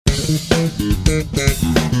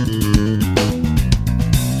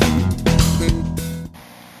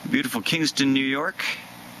Beautiful Kingston, New York,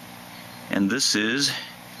 and this is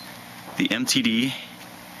the MTD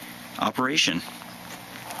operation.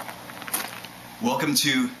 Welcome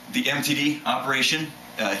to the MTD operation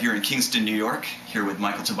here in Kingston, New York, here with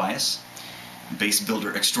Michael Tobias, bass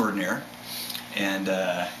builder extraordinaire, and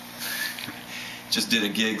just did a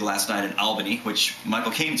gig last night in Albany, which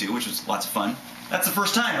Michael came to, which was lots of fun. That's the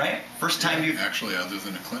first time, right? First time you've... Actually, other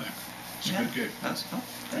than a clinic. It's a good gig. That's, oh,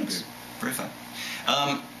 thanks. Very fun.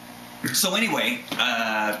 So anyway,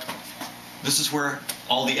 this is where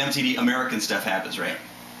all the MTD American stuff happens, right?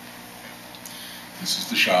 This is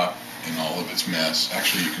the shop in all of its mess.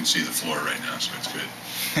 Actually, you can see the floor right now, so it's good.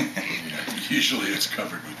 Yeah, usually it's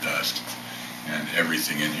covered with dust, and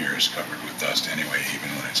everything in here is covered with dust anyway, even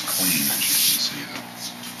when it's clean, as you can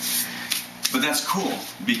see. But that's cool,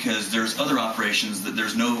 because there's other operations that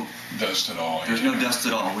there's no dust at all. There's no dust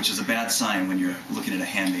at all, which is a bad sign when you're looking at a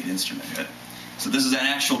handmade instrument. But, so this is an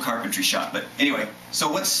actual carpentry shop. But anyway,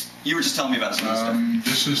 so you were just telling me about some of this stuff.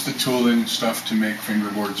 This is the tooling stuff to make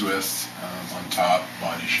fingerboards with, on top,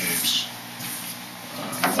 body shapes.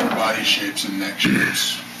 More body shapes and neck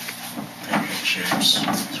shapes, peg head shapes.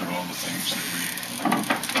 These are all the things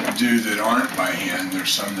that we do that aren't by hand.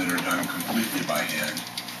 There's some that are done completely by hand.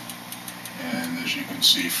 And as you can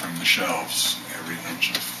see from the shelves, every inch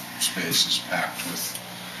of space is packed with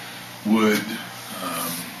wood.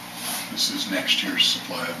 This is next year's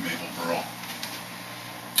supply of maple burl,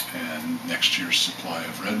 and next year's supply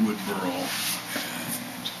of redwood burl,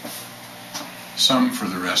 and some for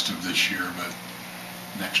the rest of this year, but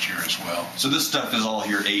next year as well. So this stuff is all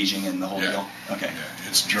here aging and the whole deal? Okay. Yeah,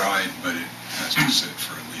 it's dried, but it has to sit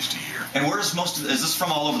for at least a year. And where's is this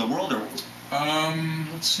from all over the world, or?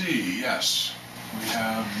 Let's see, yes. We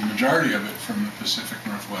have the majority of it from the Pacific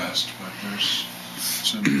Northwest, but there's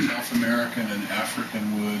some South American and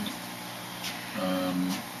African wood.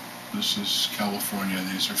 This is California.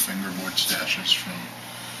 These are fingerboard stashes from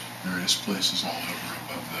various places all over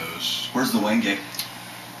above those. Where's the wenge?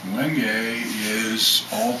 Wenge is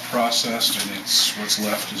all processed, and what's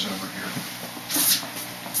left is over here.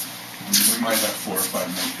 We might have 4 or 5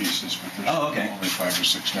 more pieces, but there's only 5 or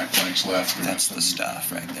 6 neck blanks left. That's the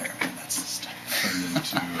stuff right there. That's the stuff. Turned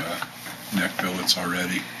into neck billets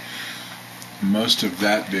already. Most of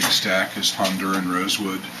that big stack is Honduran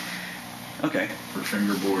rosewood. Okay. For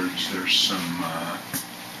fingerboards, there's some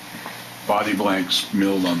body blanks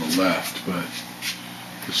milled on the left, but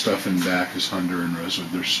the stuff in back is Honduran rosewood.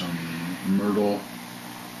 There's some myrtle,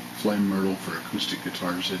 flame myrtle for acoustic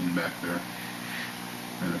guitars hidden back there,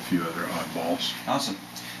 and a few other oddballs. Awesome.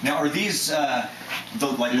 Now, are these the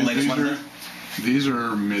latest ones? These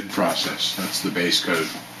are mid-process. That's the base coat.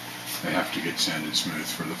 They have to get sanded smooth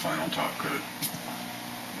for the final top coat.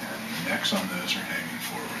 And the necks on those are hanging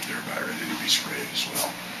forward. They're about ready to be sprayed as well.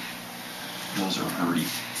 Those are pretty.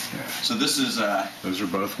 Yeah. So this is... Those are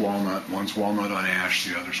both walnut. One's walnut on ash,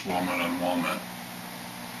 the other's walnut on walnut.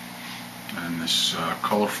 And this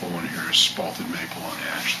colorful one here is spalted maple on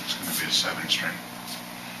ash. That's going to be a 7-string.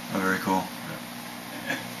 Oh, very cool.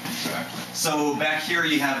 Yeah. Exactly. So back here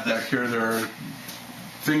you have the... Back here there are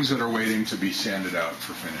things that are waiting to be sanded out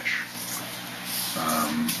for finish.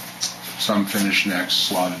 Some finished necks,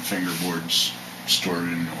 slotted fingerboards, stored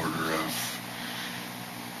in order of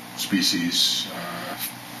species.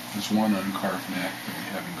 There's one uncarved neck that we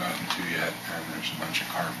haven't gotten to yet, and there's a bunch of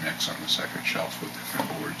carved necks on the second shelf with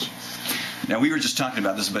different boards. Now, we were just talking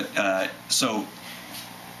about this, but so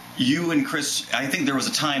you and Chris, I think there was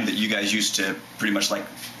a time that you guys used to pretty much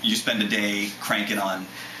you spend a day cranking on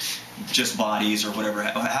just bodies or whatever.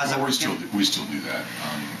 How's that work? We still do that,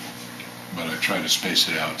 but I try to space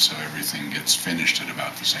it out so everything gets finished at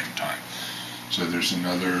about the same time. So there's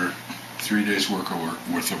another 3 days worth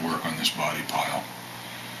of work on this body pile.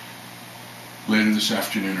 Later this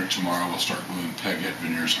afternoon or tomorrow, we'll start gluing peg head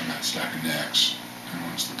veneers on that stack of necks. And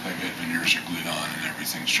once the peg head veneers are glued on and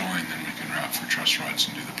everything's joined, then we can route for truss rods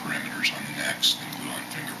and do the perimeters on the necks, then glue on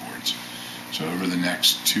fingerboards. So over the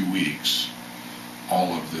next 2 weeks,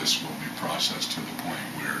 all of this will be processed to the point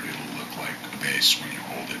where it'll look like a bass when you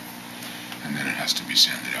hold it. And then it has to be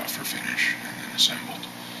sanded out for finish and then assembled.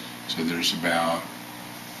 So there's about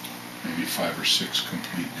maybe 5 or 6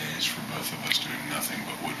 complete days for both of us doing nothing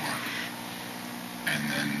but woodwork. And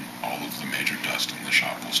then all of the major dust in the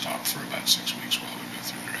shop will stop for about 6 weeks while we go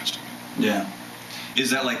through the rest of it. Yeah.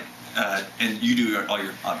 Is that and you do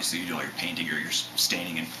obviously you do all your painting or your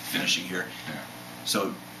staining and finishing here. Yeah.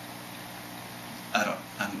 So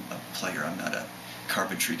I'm a player, I'm not a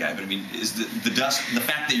carpentry guy, but I mean, is the dust, the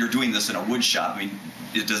fact that you're doing this in a wood shop, I mean,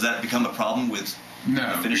 does that become a problem with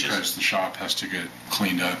No, finishes? because the shop has to get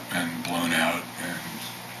cleaned up and blown out and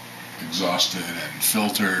exhausted and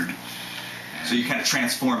filtered. So you kind of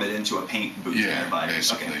transform it into a paint booth. Yeah, nearby.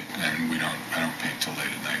 basically. Okay. And I don't paint till late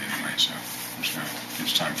at night anyway, so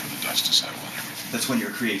it's time for the dust to settle and everything. That's when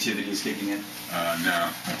your creativity is kicking in? No,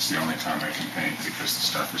 that's the only time I can paint because the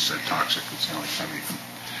stuff is so toxic. It's the only time you can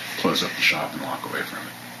close up the shop and walk away from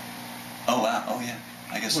it. Oh, wow. Oh, yeah.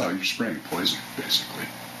 I guess Well, so. you're spraying poison, basically.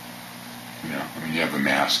 You know, I mean, you have a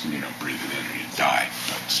mask and you don't breathe it in or you die,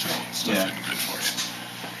 but still, it's Yeah. isn't good for you.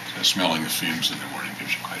 So smelling the fumes in the morning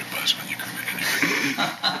gives you quite a buzz when you come in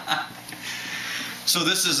anyway. So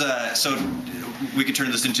this is so we could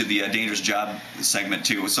turn this into the dangerous job segment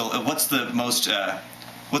too. So what's the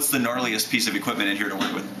gnarliest piece of equipment in here to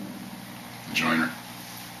work with? The joiner.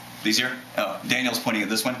 These here? Oh, Daniel's pointing at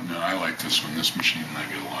this one. No, I like this one. This machine and I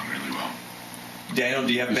get along really well. Daniel,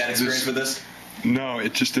 do you have a bad experience with this? No,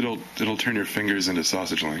 it'll turn your fingers into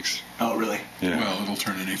sausage links. Oh, really? Yeah. Well, it'll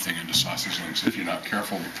turn anything into sausage links if you're not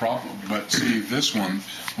careful. The problem, but see, this one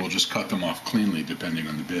will just cut them off cleanly depending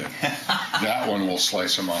on the bit. That one will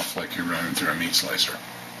slice them off like you're running through a meat slicer.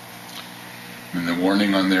 And the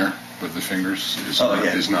warning on there with the fingers is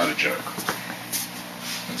not a joke.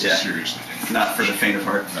 That's seriously dangerous. Not for the faint of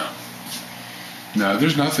heart. No. No,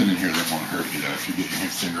 there's nothing in here that won't hurt you though. If you get your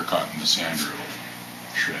finger caught in the sander,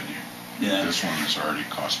 it'll shred you. Yeah. This one has already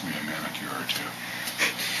cost me a manicure or two.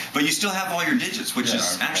 But you still have all your digits, which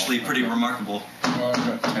is I've actually got- pretty remarkable. Well,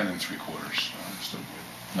 I've got 10 3/4, so I'm still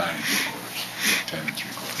good. 9 3/4. 10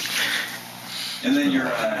 3/4. And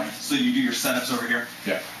then so you do your setups over here.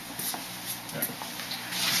 Yeah. Yeah.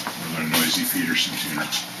 Another noisy Peterson tuner.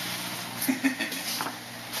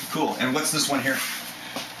 Cool. And what's this one here?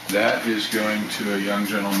 That is going to a young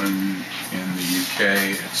gentleman in the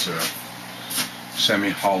UK. It's a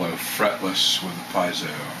semi-hollow fretless with a piezo.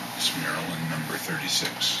 It's Maryland number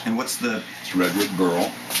 36. And what's the? It's redwood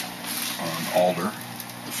burl on alder.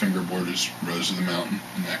 The fingerboard is rose of the mountain.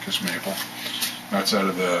 The neck is maple. That's out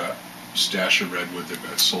of the stash of redwood that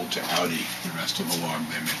got sold to Audi. The rest of the log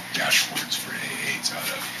they make dashboards for A8s out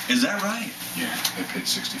of. Is that right? Yeah, they paid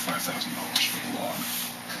 $65,000 for the log.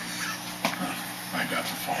 I got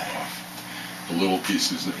to fall off. The little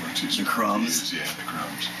pieces that were too small. The crumbs? To use, yeah, the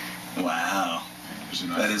crumbs. Wow. There's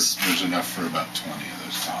enough. That is- There's enough for about 20 of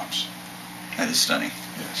those tops. That is stunning.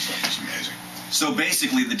 Yeah, stuff is amazing. So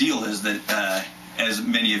basically, the deal is that, as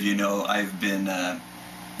many of you know, I've been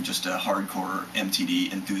just a hardcore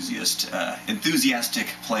MTD enthusiastic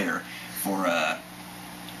player for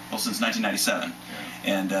since 1997,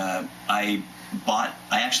 and I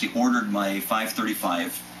actually ordered my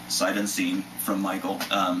 535 sight unseen from Michael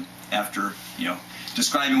after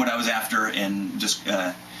describing what I was after, and just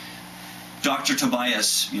Dr.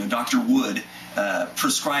 Tobias, Dr. Wood,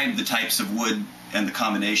 prescribed the types of wood and the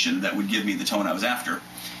combination that would give me the tone I was after.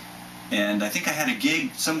 And I think I had a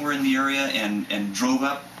gig somewhere in the area and drove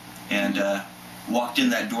up and walked in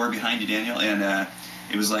that door behind you, Daniel, and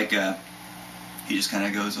it was like he just kind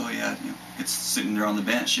of goes, oh yeah, it's sitting there on the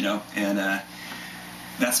bench, and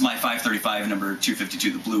that's my 535 number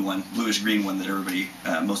 252, the blue one, bluish green one that everybody,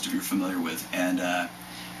 most of you are familiar with, and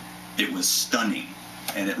it was stunning,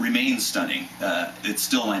 and it remains stunning. It's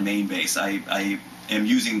still my main bass. I am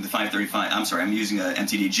using the 535. I'm sorry, I'm using a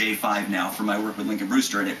MTD J5 now for my work with Lincoln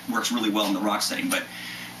Brewster, and it works really well in the rock setting. But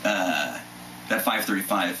that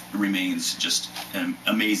 535 remains just an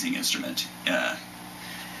amazing instrument.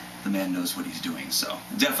 The man knows what he's doing. So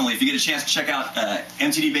definitely, if you get a chance to check out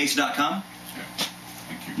mtdbass.com. Yeah.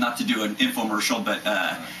 Thank you. Not to do an infomercial, but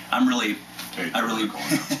I really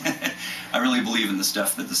believe in the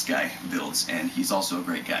stuff that this guy builds, and he's also a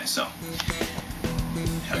great guy. So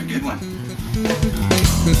have a good one.